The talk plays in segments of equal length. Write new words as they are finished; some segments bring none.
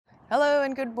Hello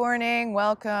and good morning.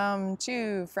 Welcome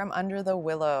to From Under the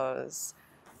Willows.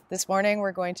 This morning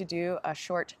we're going to do a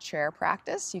short chair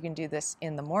practice. You can do this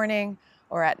in the morning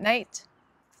or at night.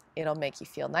 It'll make you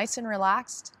feel nice and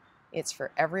relaxed. It's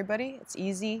for everybody. It's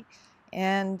easy.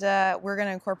 And we're going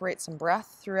to incorporate some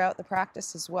breath throughout the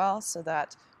practice as well so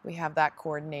that we have that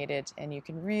coordinated and you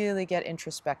can really get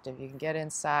introspective. You can get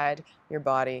inside your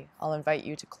body. I'll invite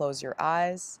you to close your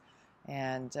eyes,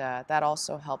 and that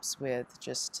also helps with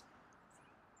just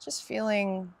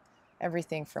feeling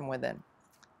everything from within.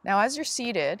 Now, as you're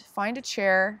seated, find a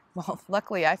chair. Well,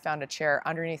 luckily I found a chair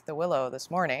underneath the willow this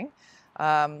morning.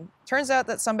 Turns out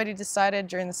that somebody decided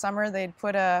during the summer they'd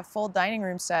put a full dining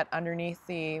room set underneath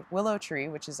the willow tree,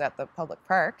 which is at the public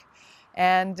park.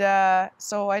 And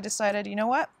so I decided, you know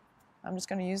what? I'm just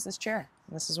going to use this chair.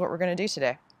 And this is what we're going to do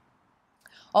today.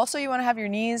 Also, you want to have your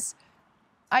knees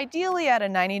ideally at a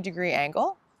 90-degree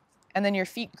angle, and then your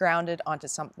feet grounded onto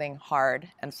something hard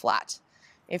and flat.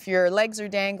 If your legs are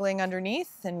dangling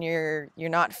underneath and you're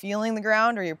not feeling the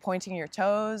ground, or you're pointing your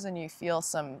toes and you feel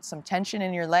some tension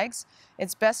in your legs,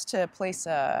 it's best to place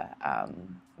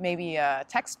maybe a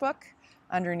textbook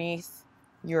underneath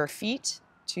your feet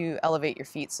to elevate your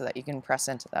feet so that you can press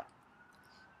into them.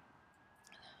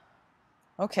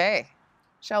 Okay,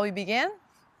 shall we begin?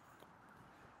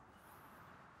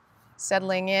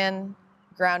 Settling in,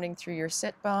 grounding through your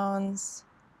sit bones,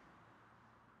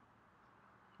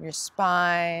 your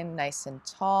spine nice and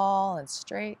tall and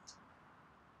straight,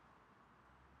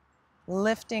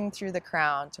 lifting through the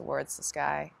crown towards the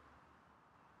sky.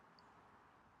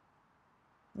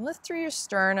 Lift through your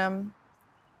sternum,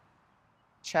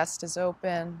 chest is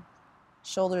open,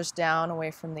 shoulders down away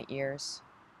from the ears.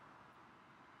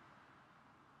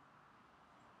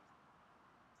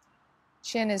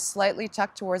 Chin is slightly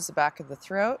tucked towards the back of the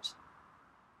throat.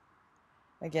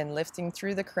 Again, lifting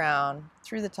through the crown,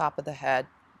 through the top of the head,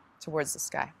 towards the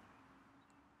sky.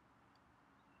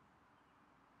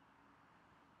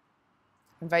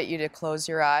 Invite you to close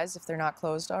your eyes if they're not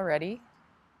closed already.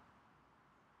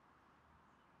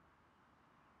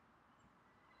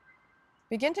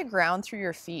 Begin to ground through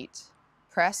your feet.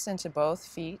 Press into both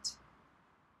feet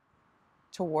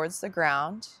towards the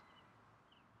ground.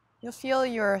 You'll feel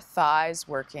your thighs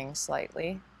working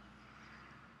slightly.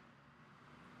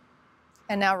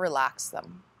 And now relax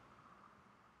them.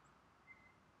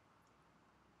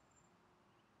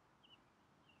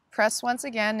 Press once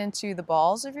again into the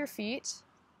balls of your feet,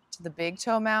 to the big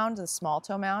toe mound, the small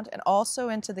toe mound, and also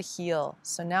into the heel.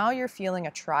 So now you're feeling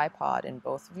a tripod in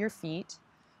both of your feet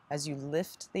as you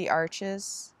lift the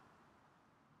arches.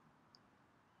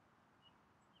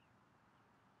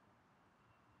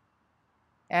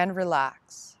 And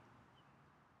relax.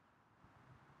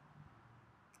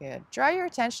 Good. Draw your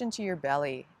attention to your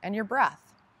belly and your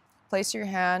breath. Place your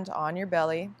hand on your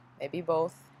belly, maybe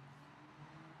both.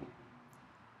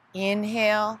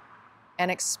 Inhale and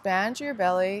expand your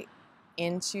belly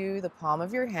into the palm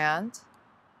of your hand.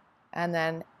 And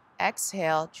then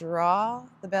exhale, draw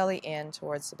the belly in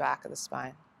towards the back of the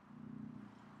spine.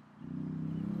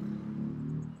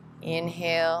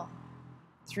 Inhale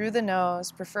through the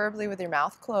nose, preferably with your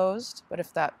mouth closed, but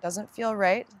if that doesn't feel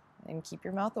right, then keep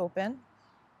your mouth open.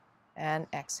 And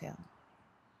exhale.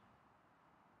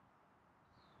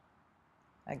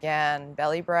 Again,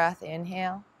 belly breath,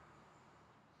 inhale.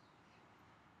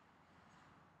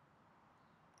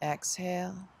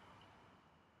 Exhale.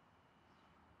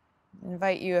 I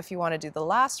invite you, if you want to do the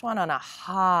last one, on a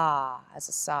ha as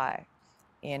a sigh.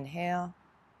 Inhale.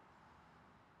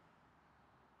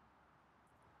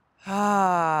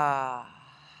 Ah.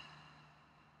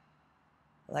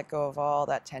 Let go of all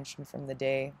that tension from the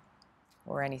day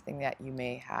or anything that you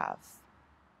may have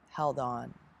held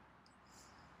on.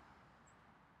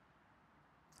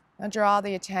 Now draw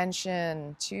the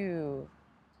attention to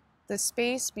the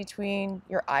space between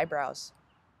your eyebrows.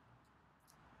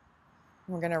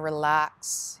 We're going to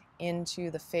relax into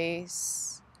the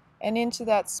face and into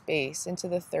that space, into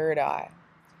the third eye.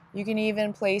 You can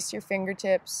even place your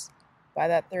fingertips by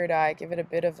that third eye, give it a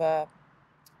bit of a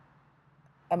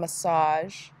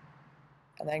massage,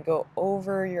 and then go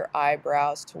over your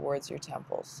eyebrows towards your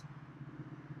temples.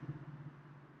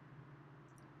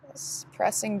 Just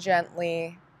pressing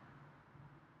gently.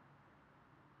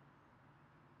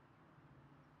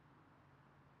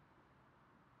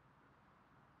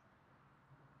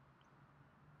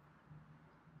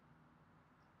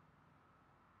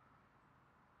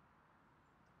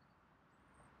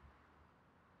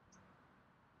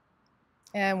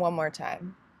 And one more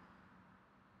time.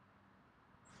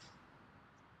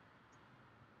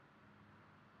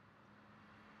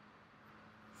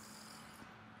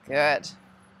 Good.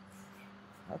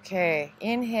 Okay,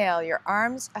 inhale your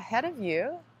arms ahead of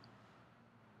you,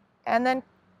 and then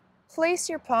place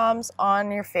your palms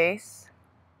on your face.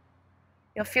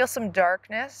 You'll feel some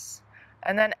darkness,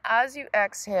 and then as you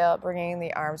exhale, bringing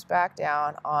the arms back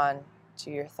down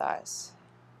onto your thighs.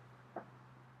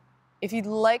 If you'd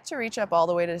like to reach up all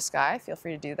the way to the sky, feel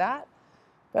free to do that.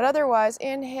 But otherwise,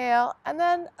 inhale, and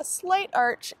then a slight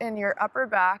arch in your upper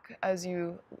back as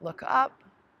you look up,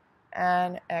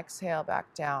 and exhale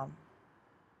back down.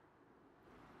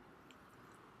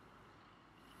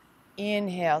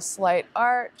 Inhale, slight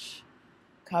arch.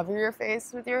 Cover your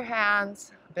face with your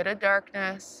hands, a bit of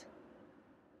darkness.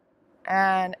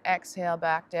 And exhale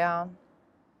back down.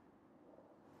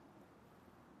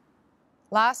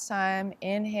 Last time,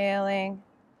 inhaling.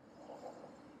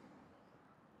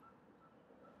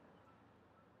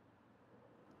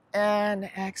 And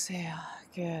exhale.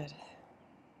 Good.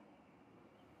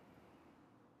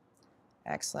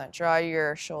 Excellent. Draw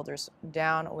your shoulders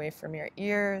down away from your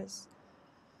ears.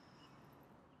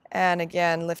 And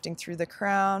again, lifting through the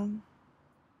crown.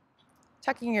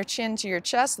 Tucking your chin to your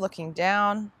chest, looking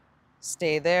down.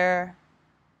 Stay there.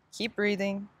 Keep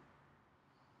breathing.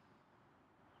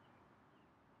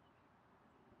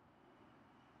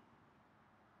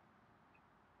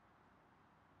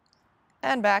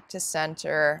 And back to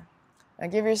center.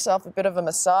 And give yourself a bit of a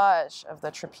massage of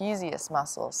the trapezius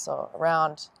muscles, so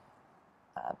around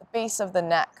the base of the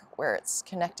neck where it's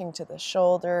connecting to the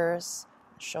shoulders,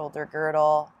 the shoulder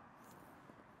girdle.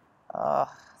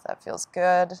 Oh, that feels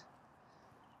good.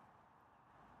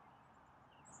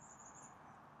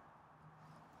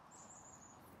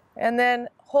 And then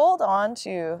hold on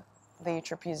to the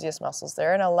trapezius muscles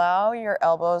there and allow your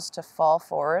elbows to fall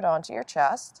forward onto your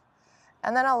chest.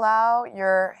 And then allow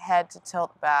your head to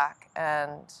tilt back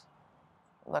and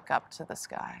look up to the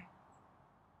sky.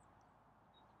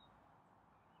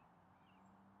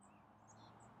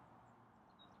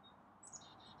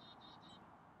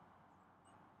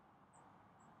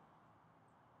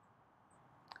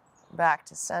 Back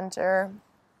to center.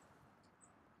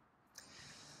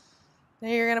 Now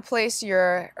you're going to place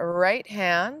your right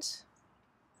hand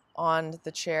on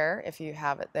the chair if you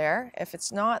have it there. If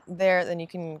it's not there, then you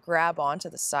can grab onto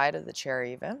the side of the chair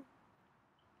even.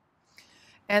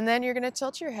 And then you're going to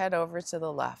tilt your head over to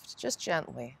the left, just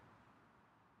gently.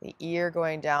 The ear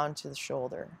going down to the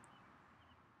shoulder.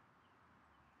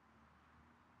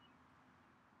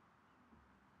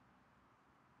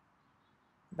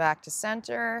 Back to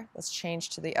center. Let's change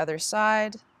to the other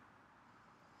side.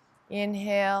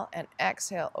 Inhale and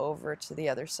exhale over to the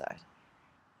other side.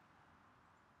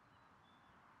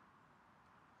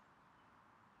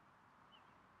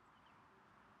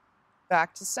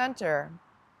 Back to center.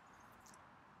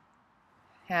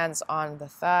 Hands on the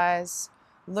thighs,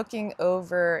 looking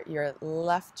over your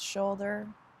left shoulder.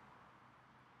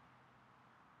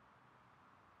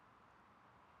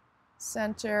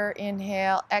 Center,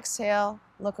 inhale, exhale,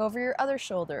 look over your other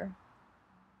shoulder.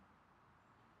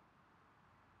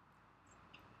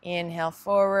 Inhale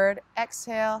forward,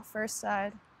 exhale, first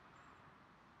side.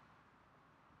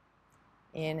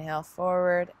 Inhale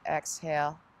forward,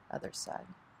 exhale, other side.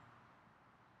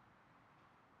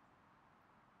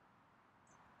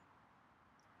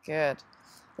 Good.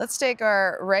 Let's take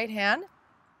our right hand,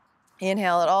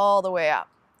 inhale it all the way up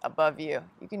above you.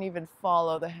 You can even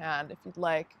follow the hand if you'd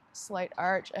like. Slight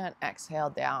arch and exhale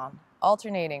down,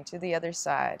 alternating to the other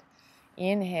side.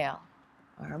 Inhale,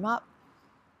 arm up.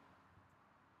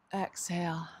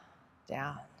 Exhale,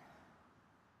 down.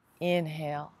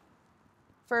 Inhale,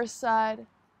 first side.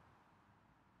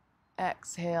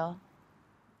 Exhale,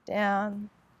 down.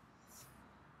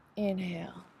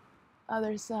 Inhale,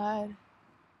 other side.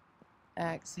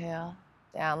 Exhale,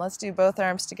 down. Let's do both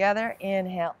arms together.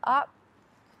 Inhale, up.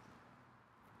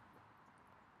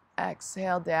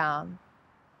 Exhale, down.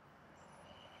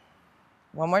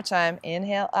 One more time.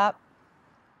 Inhale, up.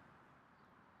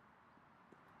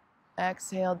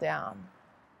 Exhale, down.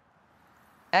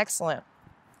 Excellent.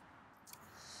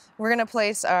 We're going to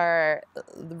place our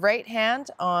right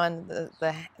hand on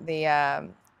the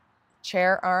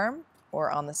chair arm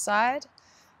or on the side,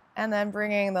 and then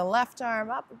bringing the left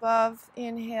arm up above.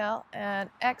 Inhale and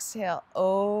exhale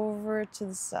over to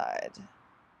the side.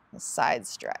 A side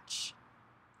stretch,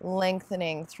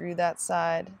 lengthening through that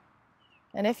side.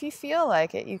 And if you feel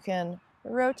like it, you can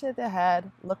rotate the head,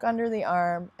 look under the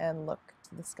arm, and look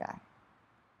to the sky.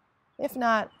 If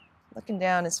not, looking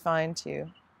down is fine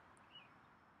too.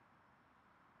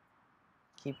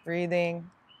 Keep breathing.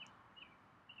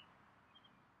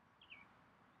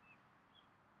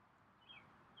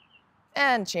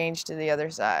 And change to the other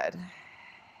side.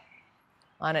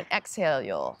 On an exhale,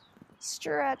 you'll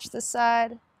Stretch the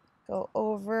side, go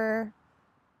over.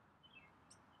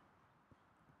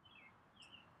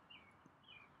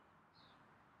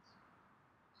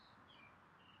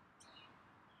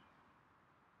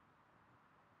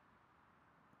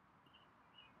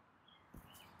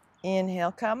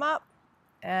 Inhale, come up,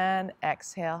 and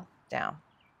exhale, down.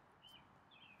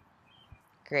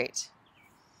 Great.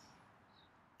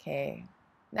 Okay,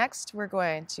 next we're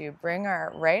going to bring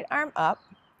our right arm up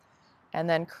and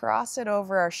then cross it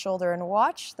over our shoulder and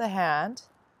watch the hand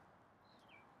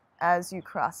as you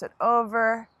cross it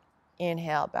over.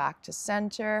 Inhale, back to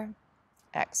center,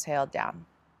 exhale, down.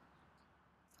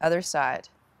 Other side.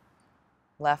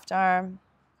 Left arm,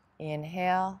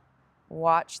 inhale,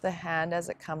 watch the hand as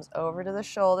it comes over to the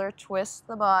shoulder, twist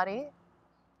the body.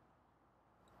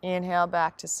 Inhale,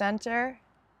 back to center,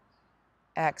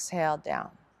 exhale, down.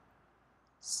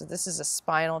 So this is a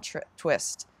spinal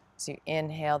twist. So you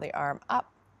inhale the arm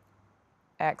up,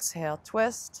 exhale,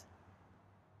 twist,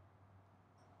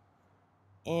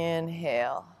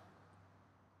 inhale,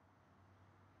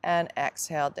 and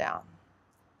exhale, down.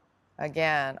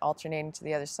 Again, alternating to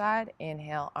the other side.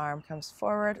 Inhale, arm comes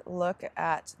forward. Look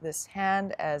at this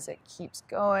hand as it keeps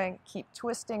going. Keep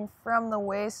twisting from the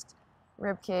waist,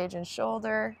 rib cage, and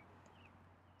shoulder.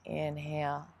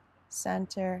 Inhale,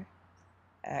 center,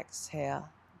 exhale,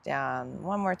 down.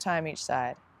 One more time each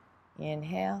side.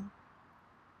 Inhale,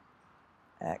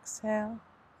 exhale,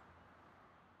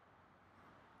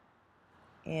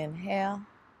 inhale,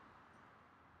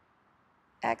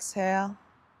 exhale,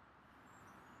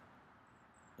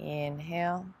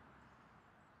 inhale,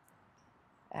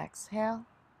 exhale,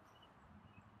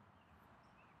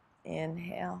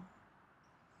 inhale,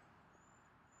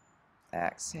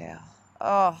 exhale.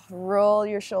 Oh, roll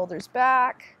your shoulders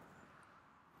back.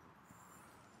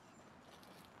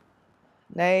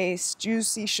 Nice,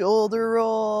 juicy shoulder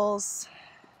rolls.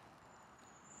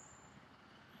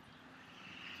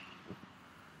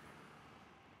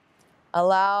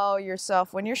 Allow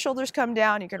yourself, when your shoulders come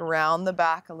down, you can round the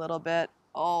back a little bit.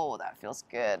 Oh, that feels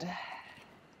good.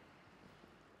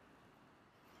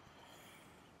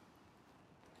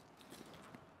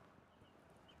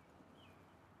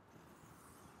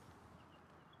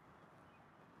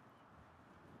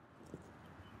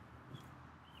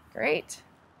 Great.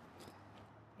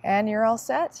 And you're all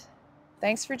set.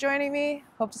 Thanks for joining me.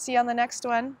 Hope to see you on the next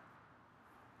one.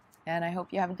 And I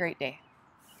hope you have a great day.